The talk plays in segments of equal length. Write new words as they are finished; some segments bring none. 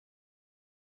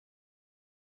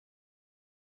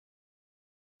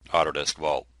Autodesk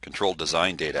Vault, control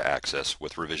design data access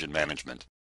with revision management.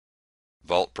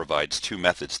 Vault provides two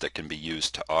methods that can be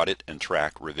used to audit and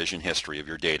track revision history of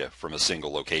your data from a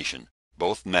single location.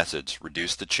 Both methods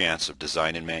reduce the chance of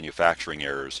design and manufacturing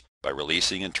errors by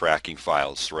releasing and tracking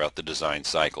files throughout the design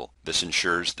cycle. This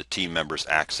ensures that team members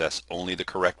access only the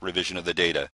correct revision of the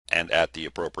data and at the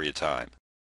appropriate time.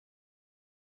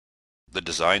 The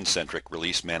design-centric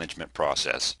release management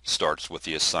process starts with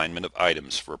the assignment of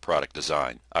items for a product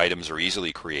design. Items are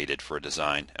easily created for a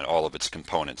design and all of its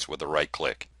components with a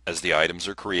right-click. As the items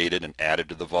are created and added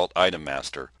to the Vault Item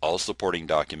Master, all supporting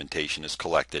documentation is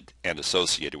collected and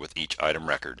associated with each item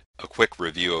record. A quick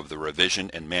review of the revision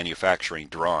and manufacturing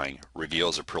drawing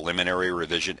reveals a preliminary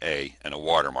revision A and a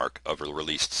watermark of a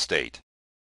released state.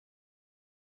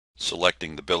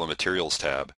 Selecting the Bill of Materials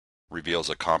tab reveals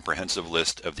a comprehensive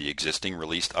list of the existing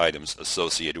released items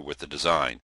associated with the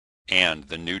design and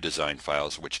the new design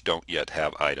files which don't yet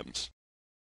have items.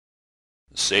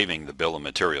 Saving the Bill of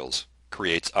Materials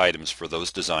creates items for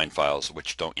those design files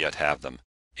which don't yet have them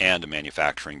and a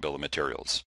manufacturing bill of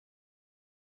materials.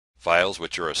 Files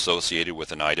which are associated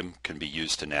with an item can be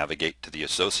used to navigate to the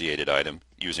associated item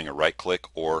using a right-click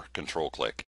or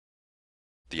control-click.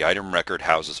 The item record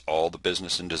houses all the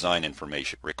business and design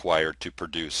information required to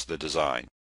produce the design.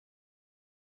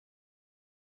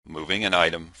 Moving an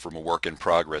item from a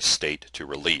work-in-progress state to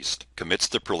released commits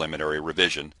the preliminary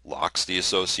revision, locks the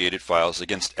associated files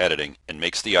against editing, and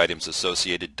makes the item's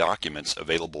associated documents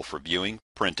available for viewing,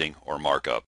 printing, or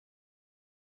markup.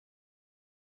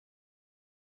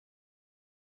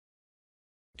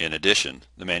 In addition,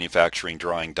 the manufacturing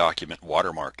drawing document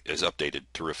watermark is updated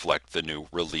to reflect the new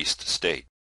released state.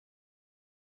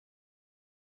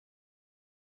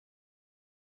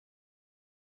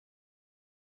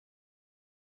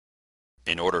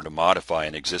 In order to modify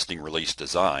an existing release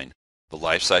design, the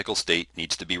lifecycle state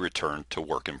needs to be returned to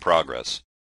work in progress.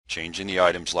 Changing the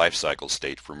item's lifecycle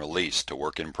state from release to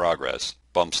work in progress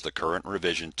bumps the current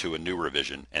revision to a new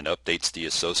revision and updates the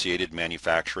associated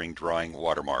manufacturing drawing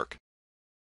watermark.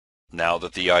 Now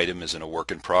that the item is in a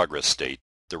work in progress state,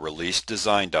 the released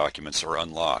design documents are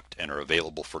unlocked and are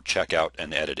available for checkout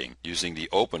and editing. Using the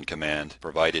Open command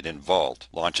provided in Vault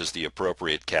launches the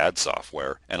appropriate CAD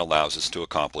software and allows us to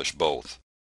accomplish both.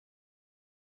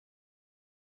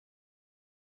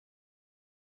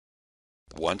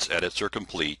 Once edits are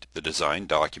complete, the design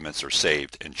documents are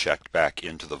saved and checked back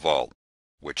into the Vault,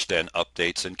 which then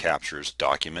updates and captures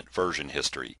document version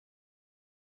history.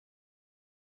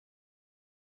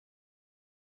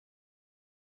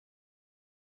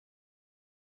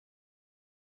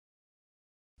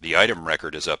 The item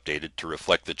record is updated to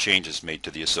reflect the changes made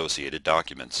to the associated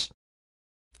documents.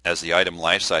 As the item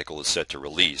lifecycle is set to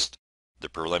released, the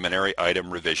preliminary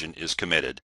item revision is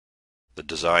committed, the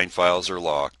design files are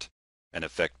locked, an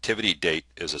effectivity date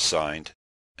is assigned,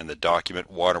 and the document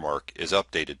watermark is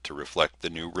updated to reflect the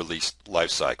new released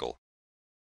lifecycle.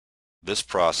 This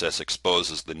process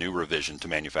exposes the new revision to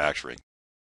manufacturing.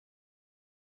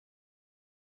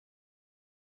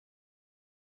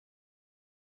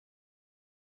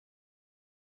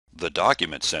 The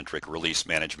document-centric release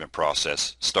management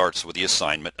process starts with the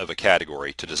assignment of a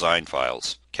category to design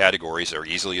files. Categories are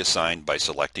easily assigned by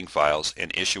selecting files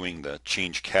and issuing the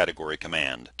Change Category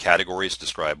command. Categories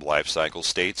describe lifecycle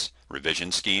states,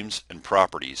 revision schemes, and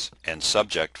properties, and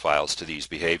subject files to these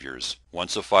behaviors.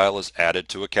 Once a file is added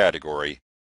to a category,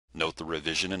 note the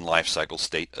revision and lifecycle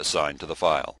state assigned to the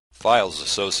file. Files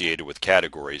associated with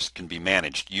categories can be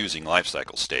managed using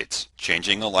lifecycle states.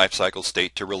 Changing a lifecycle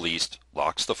state to released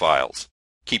locks the files,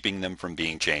 keeping them from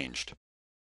being changed.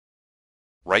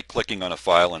 Right-clicking on a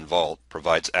file in Vault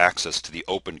provides access to the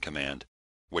Open command,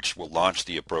 which will launch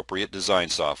the appropriate design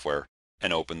software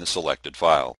and open the selected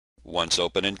file. Once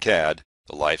open in CAD,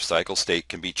 the lifecycle state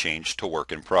can be changed to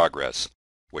work in progress,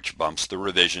 which bumps the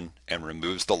revision and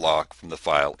removes the lock from the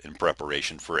file in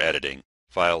preparation for editing.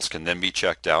 Files can then be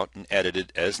checked out and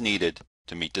edited as needed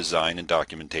to meet design and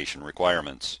documentation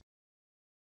requirements.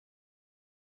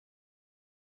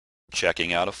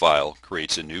 Checking out a file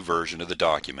creates a new version of the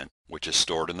document, which is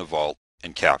stored in the Vault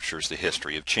and captures the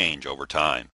history of change over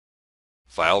time.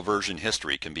 File version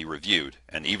history can be reviewed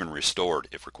and even restored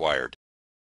if required.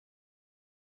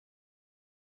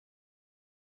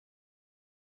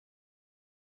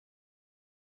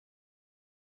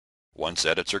 Once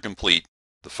edits are complete,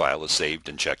 the file is saved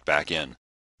and checked back in,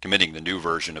 committing the new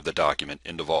version of the document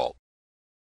into Vault.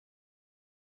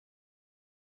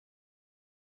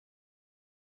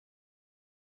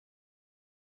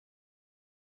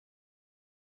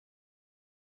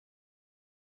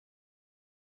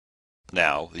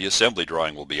 Now, the assembly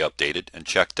drawing will be updated and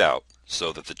checked out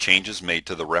so that the changes made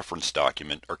to the reference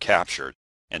document are captured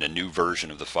and a new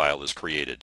version of the file is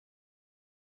created.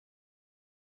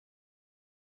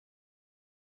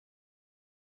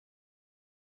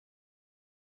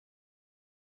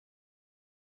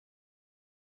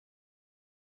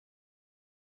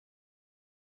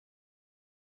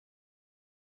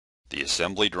 The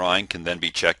assembly drawing can then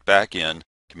be checked back in,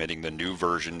 committing the new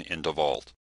version into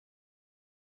Vault.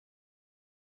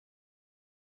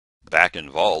 Back in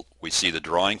Vault, we see the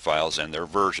drawing files and their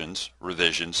versions,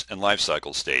 revisions, and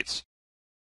lifecycle states.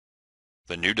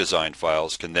 The new design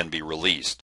files can then be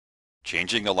released.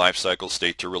 Changing the lifecycle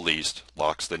state to released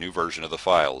locks the new version of the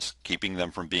files, keeping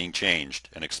them from being changed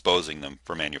and exposing them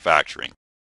for manufacturing.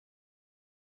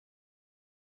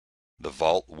 The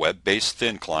Vault web-based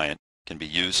thin client can be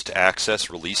used to access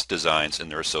released designs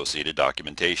and their associated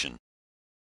documentation.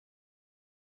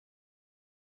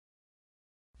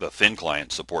 The thin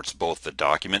client supports both the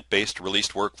document-based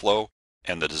released workflow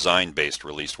and the design-based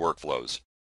released workflows,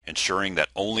 ensuring that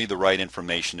only the right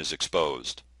information is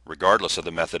exposed, regardless of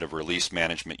the method of release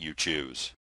management you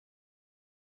choose.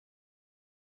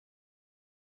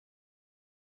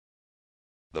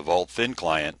 The Vault Thin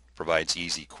client provides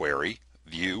easy query,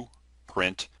 view,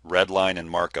 print, redline, and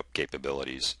markup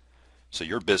capabilities, so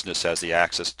your business has the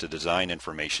access to design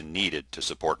information needed to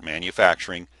support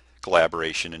manufacturing,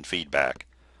 collaboration, and feedback,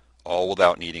 all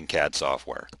without needing CAD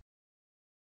software.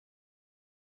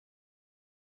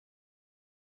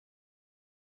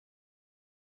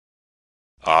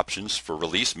 Options for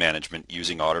release management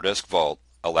using Autodesk Vault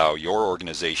allow your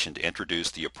organization to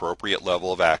introduce the appropriate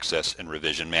level of access and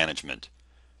revision management,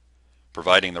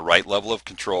 providing the right level of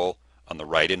control on the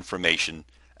right information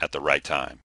at the right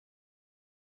time.